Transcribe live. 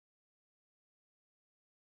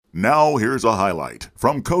Now here's a highlight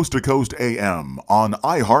from Coast to Coast AM on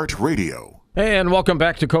iHeartRadio. And welcome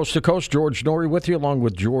back to Coast. George Norrie with you, along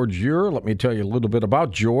with George Ure. Let me tell you a little bit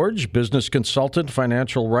about George, business consultant,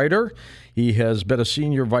 financial writer. He has been a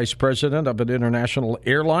senior vice president of an international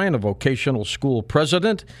airline, a vocational school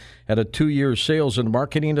president, had a 2-year sales and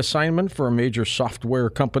marketing assignment for a major software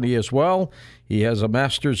company as well. He has a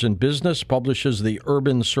master's in business, publishes the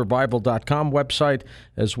urbansurvival.com website,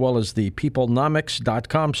 as well as the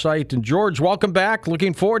peoplenomics.com site. And George, welcome back.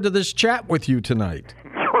 Looking forward to this chat with you tonight.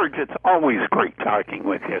 George, it's always great talking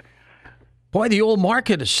with you. Boy, the old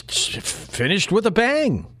market is finished with a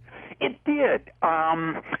bang. It did.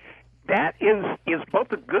 That is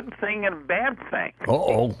both a good thing and a bad thing.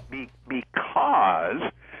 Uh-oh.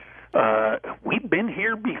 Because we've been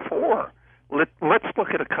here before. Let's look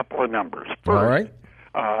at a couple of numbers. First, all right.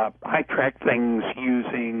 I track things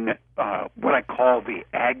using what I call the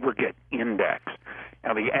aggregate index.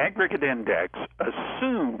 Now, the aggregate index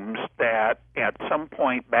assumes that at some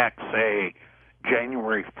point back, say,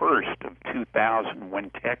 January 1st of 2000, when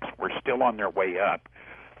techs were still on their way up,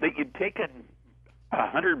 that you'd taken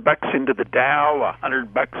 $100 into the Dow,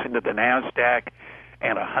 $100 into the NASDAQ,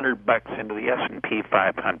 and $100 into the S&P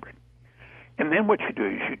 500. And then what you do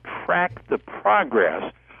is you track the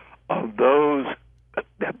progress of those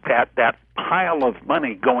that pile of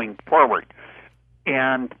money going forward.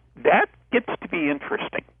 And that gets to be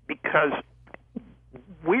interesting because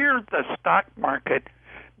where the stock market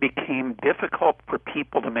became difficult for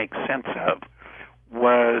people to make sense of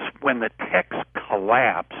was when the techs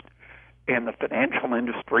collapsed and the financial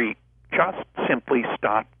industry just simply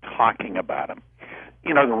stopped talking about them.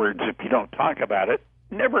 In other words, if you don't talk about it,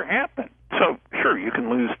 it never happened. So, sure, you can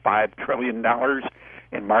lose $5 trillion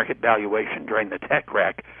in market valuation during the tech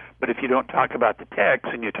wreck, but if you don't talk about the techs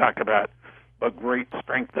and you talk about the great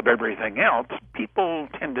strength of everything else, people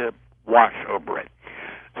tend to wash over it.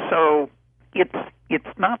 So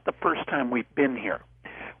it's not the first time we've been here.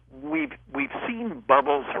 We've seen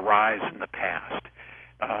bubbles arise in the past.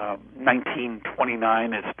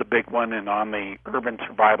 1929 is the big one, and on the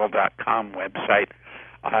urbansurvival.com website,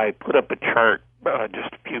 I put up a chart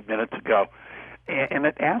just a few minutes ago, and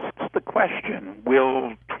it asks the question,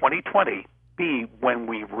 will 2020 be when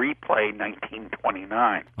we replay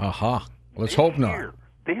 1929? Aha. Let's hope not.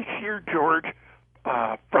 This year, George,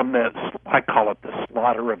 from I call it the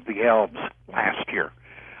slaughter of the elves last year,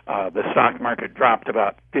 the stock market dropped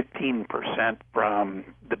about 15% from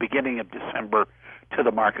the beginning of December to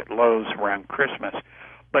the market lows around Christmas.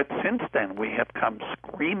 But since then, we have come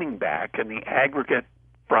screaming back, and the aggregate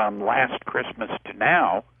from last Christmas to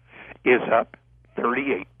now is up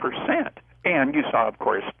 38%. And you saw, of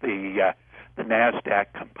course, the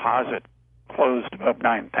NASDAQ composite closed above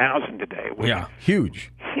 9,000 today. Yeah,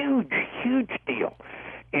 huge. Huge deal.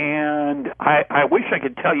 And I wish I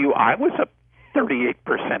could tell you I was up 38%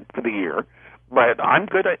 for the year, but I'm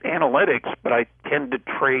good at analytics, but I tend to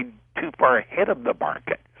trade too far ahead of the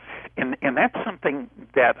market. And that's something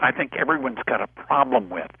that I think everyone's got a problem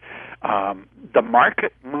with. The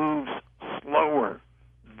market moves slower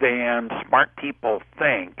than smart people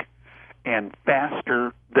think and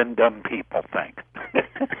faster than dumb people think.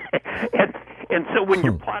 and so when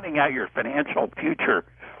you're plotting out your financial future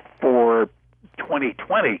for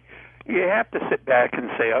 2020, you have to sit back and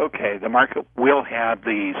say, okay, the market will have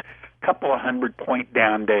these couple of 100-point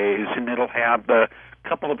down days, and it'll have the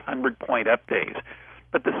couple of 100-point up days.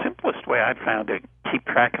 But the simplest way I've found to keep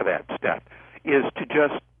track of that stuff is to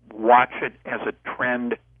just watch it as a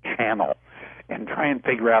trend channel and try and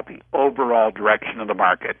figure out the overall direction of the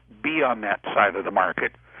market, be on that side of the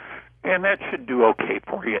market, and that should do okay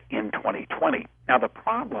for you in 2020. Now, the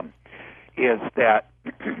problem is that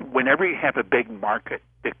whenever you have a big market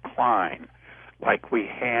decline, like we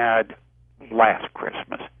had last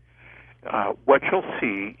Christmas, what you'll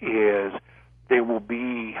see is there will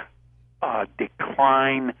be a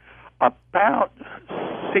decline about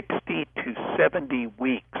 60 to 70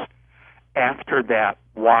 weeks after that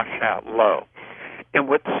washout low. And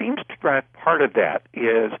what seems to drive part of that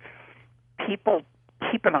is people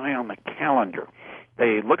keep an eye on the calendar.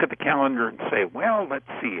 They look at the calendar and say, well, let's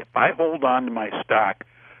see, if I hold on to my stock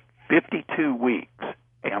 52 weeks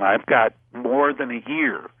and I've got more than a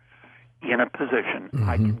year in a position,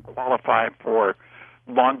 I can qualify for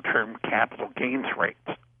long-term capital gains rates,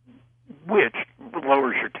 which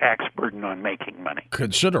lowers your tax burden on making money.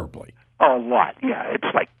 Considerably. A lot, yeah.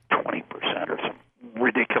 It's like 20% or some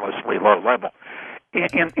ridiculously low level.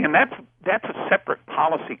 And that's a separate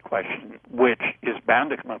policy question, which is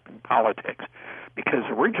bound to come up in politics, because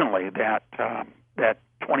originally that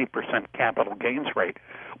 20% capital gains rate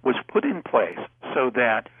was put in place so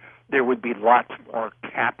that there would be lots more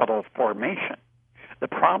capital formation. The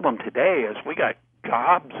problem today is we got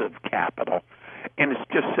gobs of capital, and it's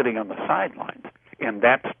just sitting on the sidelines. And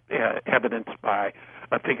that's evidenced by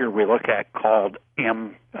a figure we look at called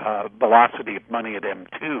velocity of money at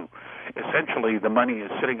M2. Essentially, the money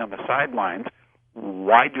is sitting on the sidelines.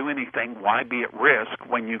 Why do anything? Why be at risk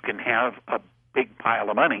when you can have a big pile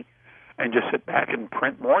of money and just sit back and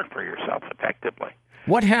print more for yourself effectively?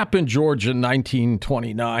 What happened, George, in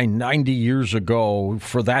 1929, 90 years ago,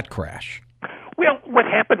 for that crash? Well, what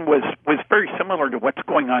happened was very similar to what's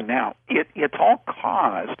going on now. It's all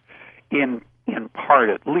caused, in part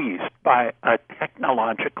at least, by a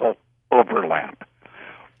technological overlap.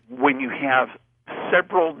 When you have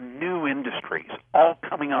several new industries all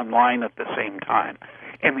coming online at the same time,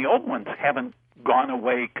 and the old ones haven't gone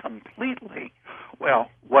away completely, well,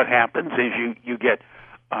 what happens is you get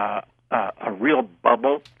a real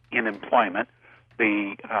bubble in employment.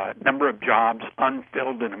 The number of jobs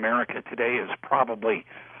unfilled in America today is probably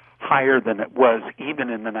higher than it was even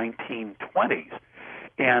in the 1920s.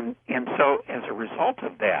 And so as a result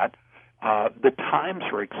of that, the times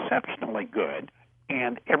are exceptionally good,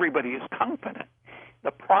 and everybody is confident.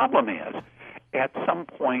 The problem is, at some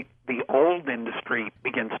point, the old industry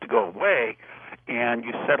begins to go away, and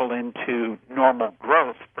you settle into normal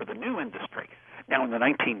growth for the new industry. Now, in the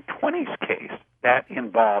 1920s case, that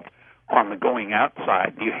involved, on the going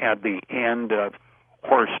outside, you had the end of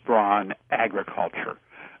horse-drawn agriculture.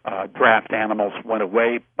 Draft animals went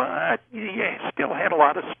away, but you still had a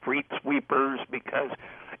lot of street sweepers because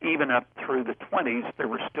even up through the 20s, there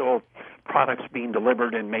were still products being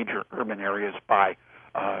delivered in major urban areas by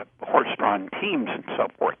horse-drawn teams and so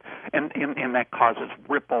forth. And that causes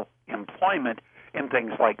ripple employment in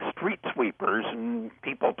things like street sweepers, and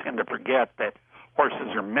people tend to forget that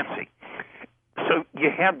horses are messy. So you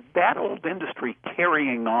had that old industry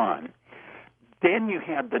carrying on. Then you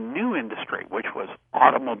had the new industry, which was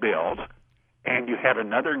automobiles, and you had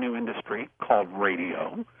another new industry called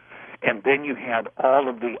radio, and then you had all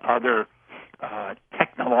of the other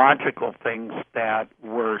technological things that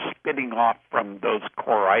were spinning off from those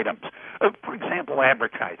core items. For example,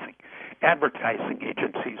 advertising. Advertising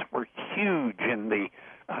agencies were huge in the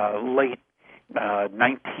late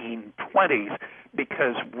 1920s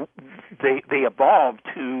because they evolved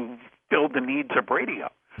to fill the needs of radio.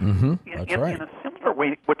 Mm-hmm. That's right. In a similar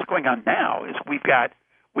way, what's going on now is we've got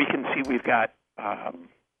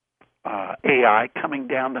AI coming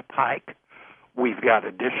down the pike. We've got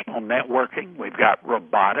additional networking. We've got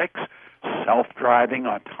robotics, self-driving,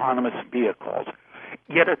 autonomous vehicles.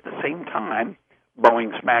 Yet at the same time,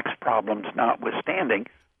 Boeing's MAX problems notwithstanding,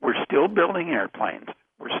 we're still building airplanes.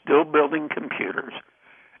 We're still building computers.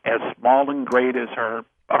 As small and great as our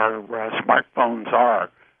smartphones are,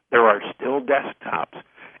 there are still desktops.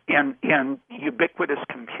 And ubiquitous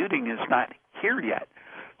computing is not here yet.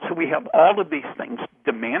 So we have all of these things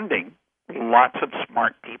demanding lots of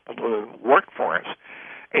smart people to work for us.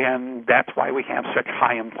 And that's why we have such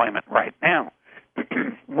high employment right now.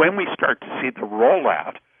 When we start to see the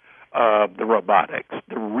rollout of the robotics,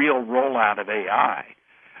 the real rollout of AI,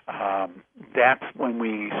 that's when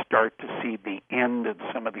we start to see the end of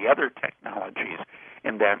some of the other technologies,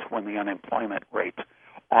 and that's when the unemployment rates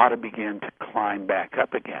ought to begin to climb back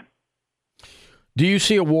up again. Do you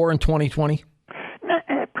see a war in 2020? No,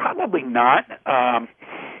 probably not.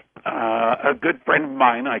 A good friend of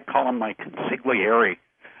mine, I call him my consigliere,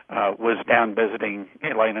 was down visiting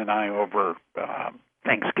Elaine and I over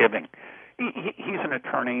Thanksgiving. He's an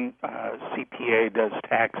attorney, CPA, does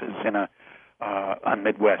taxes in a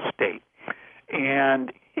Midwest state.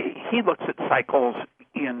 And he looks at cycles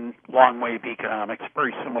in long wave economics,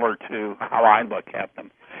 very similar to how I look at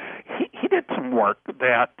them. He did some work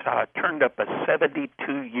that turned up a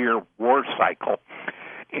 72-year war cycle.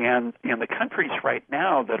 And the countries right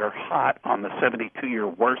now that are hot on the 72-year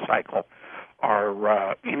war cycle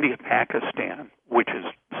are India, Pakistan, which is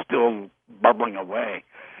still bubbling away,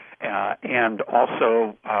 and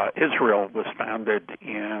also Israel was founded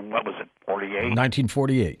in, 48?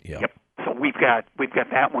 1948, yeah. Yep. So we've got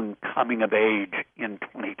that one coming of age in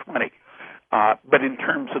 2020. But in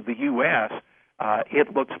terms of the U.S.,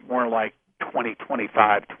 it looks more like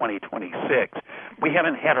 2025, 2026. We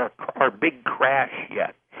haven't had our big crash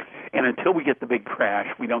yet. And until we get the big crash,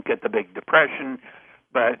 we don't get the big depression.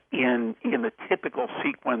 But in the typical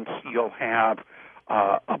sequence, you'll have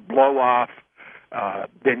a blow-off,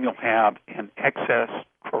 then you'll have an excess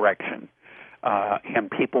correction, and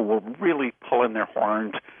people will really pull in their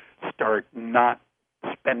horns, start not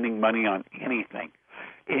spending money on anything.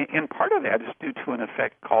 And part of that is due to an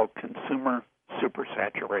effect called consumer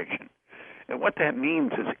supersaturation. And what that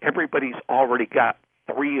means is everybody's already got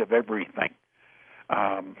 3 of everything.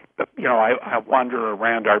 I wander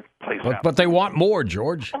around our place. But they want more,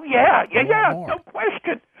 George. Oh yeah, no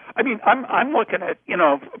question. I memean, I'm looking at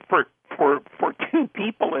for 2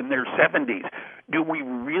 people in their 70s, do we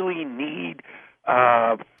really need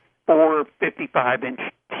 4 55-inch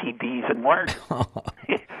TVs and larger?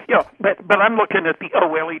 But I'm looking at the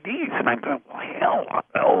OLEDs and I'm going, well, hell,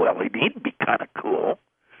 OLED would be kind of cool.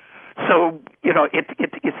 So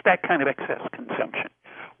it's that kind of excess consumption.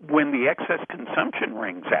 When the excess consumption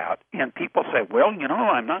rings out and people say, well,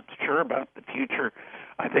 I'm not sure about the future,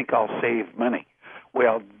 I think I'll save money.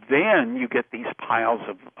 Well, then you get these piles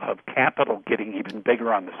of capital getting even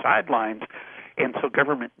bigger on the sidelines, and so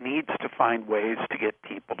government needs to find ways to get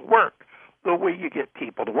people to work. The way you get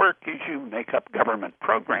people to work is you make up government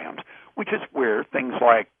programs, which is where things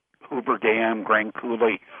like Hoover Dam, Grand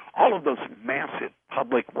Coulee, all of those massive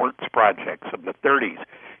public works projects of the 30s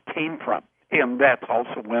came from. And that's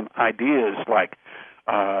also when ideas like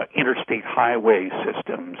interstate highway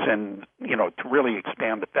systems and, to really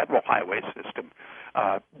expand the federal highway system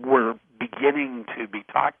were beginning to be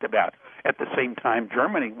talked about. At the same time,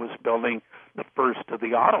 Germany was building the first of the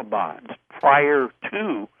Autobahns prior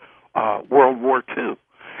to World War II.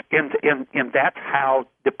 And that's how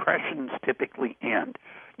depressions typically end.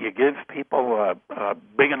 You give people a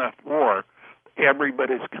big enough war,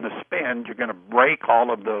 everybody's going to spend. You're going to break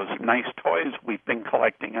all of those nice toys we've been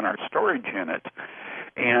collecting in our storage units.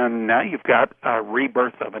 And now you've got a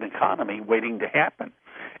rebirth of an economy waiting to happen.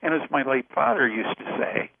 And as my late father used to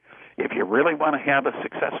say, if you really want to have a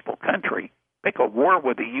successful country, pick a war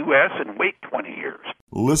with the U.S. and wait 20 years.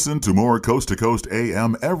 Listen to more Coast to Coast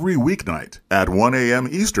AM every weeknight at 1 a.m.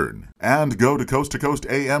 Eastern and go to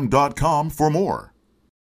coasttocoastam.com for more.